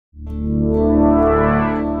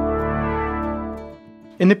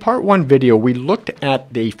In the part 1 video, we looked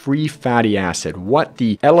at the free fatty acid, what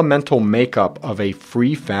the elemental makeup of a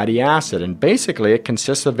free fatty acid, and basically it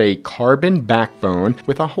consists of a carbon backbone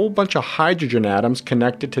with a whole bunch of hydrogen atoms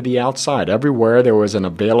connected to the outside. Everywhere there was an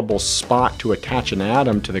available spot to attach an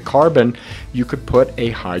atom to the carbon, you could put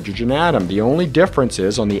a hydrogen atom. The only difference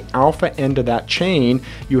is on the alpha end of that chain,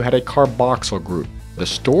 you had a carboxyl group. The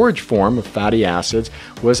storage form of fatty acids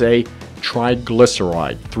was a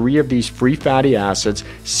triglyceride, 3 of these free fatty acids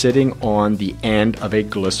sitting on the end of a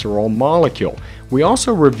glycerol molecule. We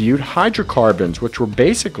also reviewed hydrocarbons, which were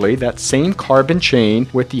basically that same carbon chain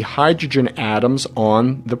with the hydrogen atoms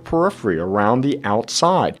on the periphery around the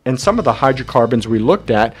outside. And some of the hydrocarbons we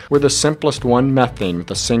looked at were the simplest one, methane,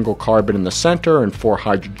 with a single carbon in the center and 4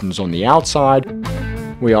 hydrogens on the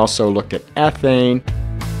outside. We also looked at ethane,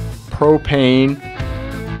 propane,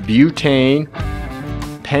 butane,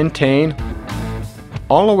 pentane,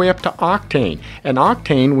 all the way up to octane. And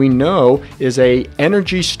octane, we know, is a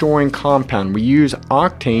energy storing compound. We use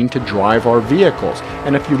octane to drive our vehicles.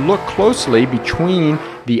 And if you look closely between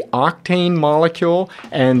the octane molecule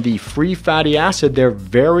and the free fatty acid, they're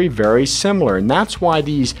very, very similar. And that's why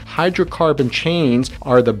these hydrocarbon chains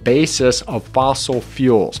are the basis of fossil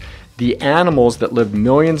fuels. The animals that lived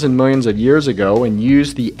millions and millions of years ago and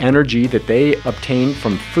used the energy that they obtained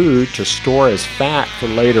from food to store as fat for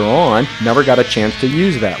later on never got a chance to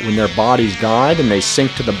use that. When their bodies died and they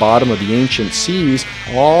sink to the bottom of the ancient seas,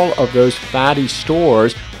 all of those fatty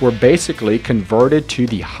stores were basically converted to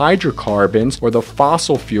the hydrocarbons or the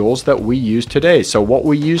fossil fuels that we use today. So what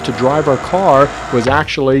we use to drive our car was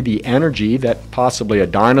actually the energy that possibly a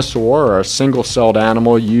dinosaur or a single-celled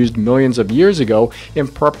animal used millions of years ago in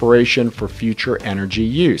preparation for future energy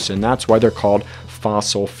use. And that's why they're called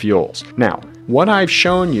fossil fuels. Now, what I've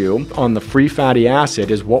shown you on the free fatty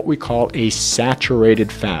acid is what we call a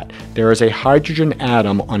saturated fat. There is a hydrogen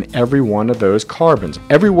atom on every one of those carbons.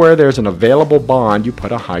 Everywhere there's an available bond, you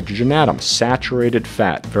put a hydrogen atom. Saturated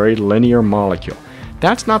fat, very linear molecule.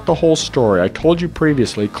 That's not the whole story. I told you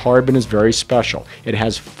previously, carbon is very special. It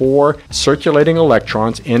has 4 circulating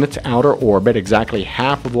electrons in its outer orbit, exactly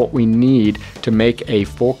half of what we need to make a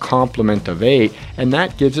full complement of 8, and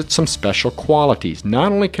that gives it some special qualities.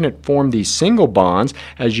 Not only can it form these single bonds,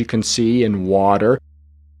 as you can see in water,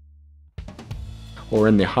 or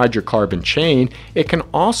in the hydrocarbon chain, it can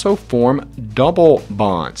also form double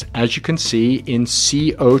bonds, as you can see in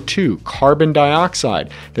CO2, carbon dioxide.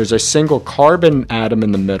 There's a single carbon atom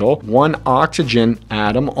in the middle, 1 oxygen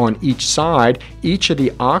atom on each side. Each of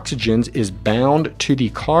the oxygens is bound to the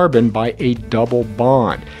carbon by a double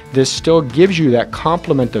bond. This still gives you that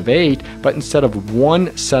complement of 8, but instead of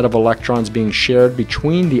 1 set of electrons being shared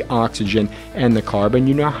between the oxygen and the carbon,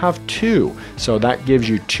 you now have 2. So that gives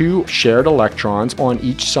you 2 shared electrons on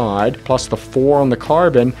each side, plus the 4 on the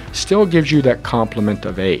carbon, still gives you that complement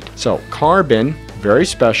of 8. So carbon, very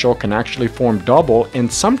special, can actually form double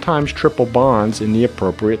and sometimes triple bonds in the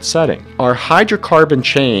appropriate setting. Our hydrocarbon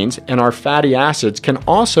chains and our fatty acids can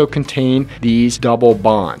also contain these double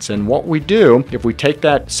bonds. And what we do, if we take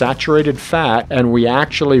that saturated fat and we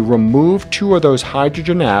actually remove 2 of those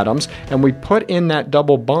hydrogen atoms and we put in that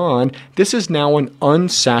double bond, this is now an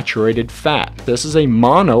unsaturated fat. This is a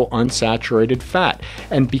monounsaturated fat.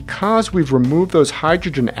 And because we've removed those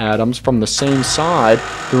hydrogen atoms from the same side,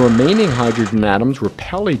 the remaining hydrogen atoms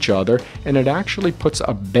repel each other, and it actually puts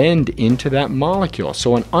a bend into that molecule.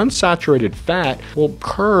 So an unsaturated fat will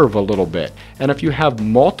curve a little bit. And if you have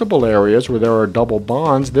multiple areas where there are double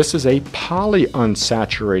bonds, this is a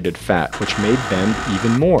polyunsaturated fat, which may bend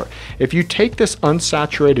even more. If you take this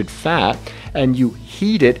unsaturated fat and you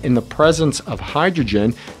heat it in the presence of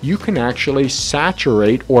hydrogen, you can actually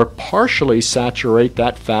saturate or partially saturate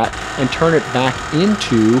that fat and turn it back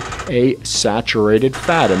into a saturated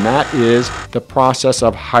fat. And that is the process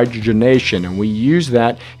of hydrogenation. And we use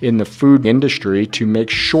that in the food industry to make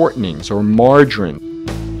shortenings or margarine.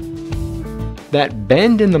 That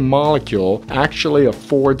bend in the molecule actually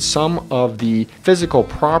affords some of the physical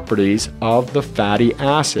properties of the fatty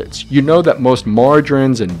acids. You know that most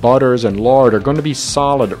margarines and butters and lard are going to be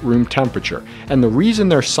solid at room temperature. And the reason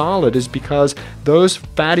they're solid is because those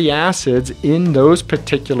fatty acids in those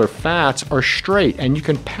particular fats are straight and you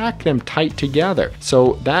can pack them tight together.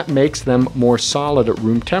 So that makes them more solid at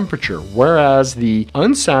room temperature. Whereas the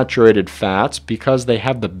unsaturated fats, because they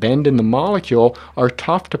have the bend in the molecule, are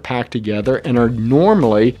tough to pack together and are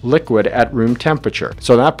normally liquid at room temperature.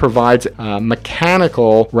 So that provides a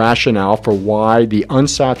mechanical rationale for why the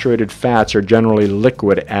unsaturated fats are generally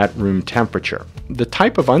liquid at room temperature. The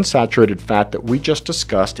type of unsaturated fat that we just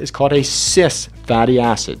discussed is called a cis fatty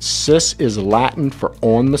acid. Cis is Latin for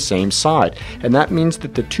on the same side, and that means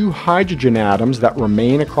that the two hydrogen atoms that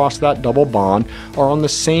remain across that double bond are on the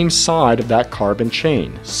same side of that carbon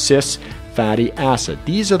chain. Cis fatty acid.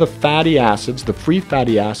 These are the fatty acids, the free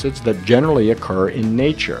fatty acids that generally occur in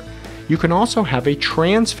nature. You can also have a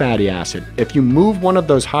trans fatty acid. If you move one of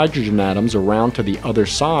those hydrogen atoms around to the other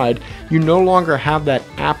side, you no longer have that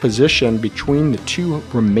apposition between the two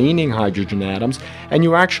remaining hydrogen atoms, and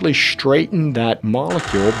you actually straighten that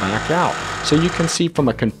molecule back out. So you can see from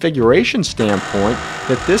a configuration standpoint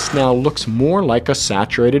that this now looks more like a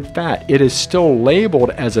saturated fat. It is still labeled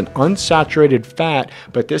as an unsaturated fat,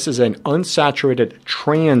 but this is an unsaturated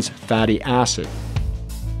trans fatty acid.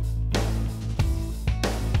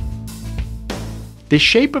 The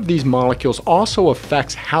shape of these molecules also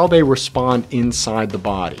affects how they respond inside the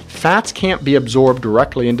body. Fats can't be absorbed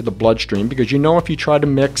directly into the bloodstream because you know if you try to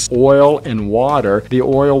mix oil and water, the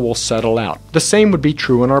oil will settle out. The same would be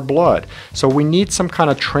true in our blood. So we need some kind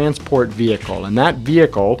of transport vehicle, and that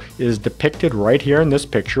vehicle is depicted right here in this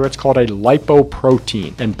picture. It's called a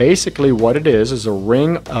lipoprotein. And basically what it is a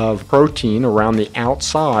ring of protein around the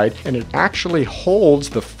outside, and it actually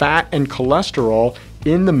holds the fat and cholesterol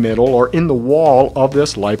in the middle or in the wall of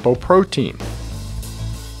this lipoprotein.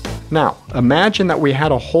 Now, imagine that we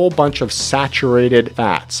had a whole bunch of saturated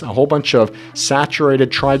fats, a whole bunch of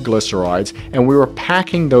saturated triglycerides, and we were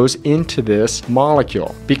packing those into this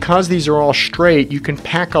molecule. Because these are all straight, you can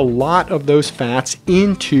pack a lot of those fats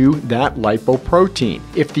into that lipoprotein.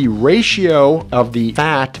 If the ratio of the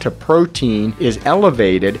fat to protein is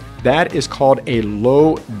elevated, that is called a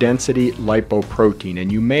low-density lipoprotein,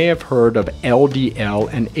 and you may have heard of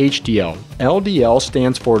LDL and HDL. LDL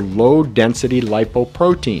stands for low-density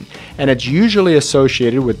lipoprotein, and it's usually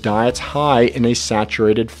associated with diets high in a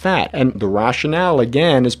saturated fat. And the rationale,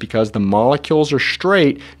 again, is because the molecules are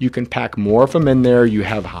straight, you can pack more of them in there, you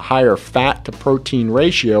have a higher fat-to-protein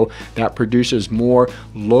ratio that produces more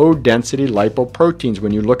low-density lipoproteins.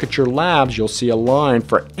 When you look at your labs, you'll see a line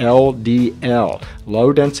for LDL,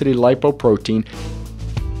 low-density lipoprotein.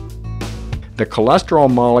 The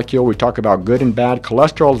cholesterol molecule, we talk about good and bad.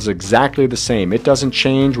 Cholesterol is exactly the same. It doesn't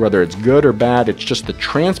change whether it's good or bad. It's just the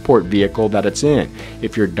transport vehicle that it's in.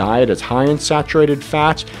 If your diet is high in saturated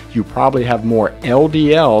fats, you probably have more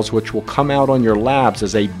LDLs, which will come out on your labs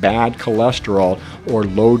as a bad cholesterol or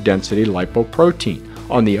low-density lipoprotein.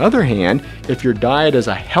 On the other hand, if your diet is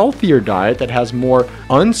a healthier diet that has more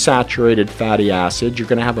unsaturated fatty acids, you're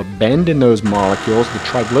going to have a bend in those molecules. The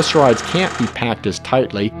triglycerides can't be packed as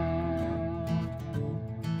tightly.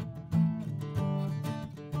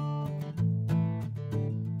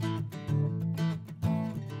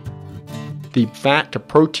 The fat to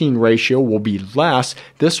protein ratio will be less.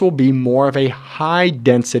 This will be more of a high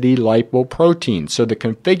density lipoprotein. So the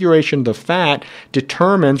configuration of the fat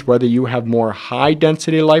determines whether you have more high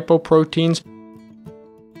density lipoproteins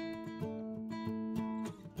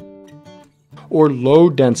or low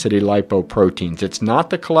density lipoproteins. It's not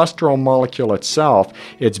the cholesterol molecule itself,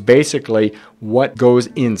 it's basically what goes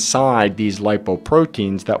inside these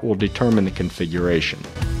lipoproteins that will determine the configuration.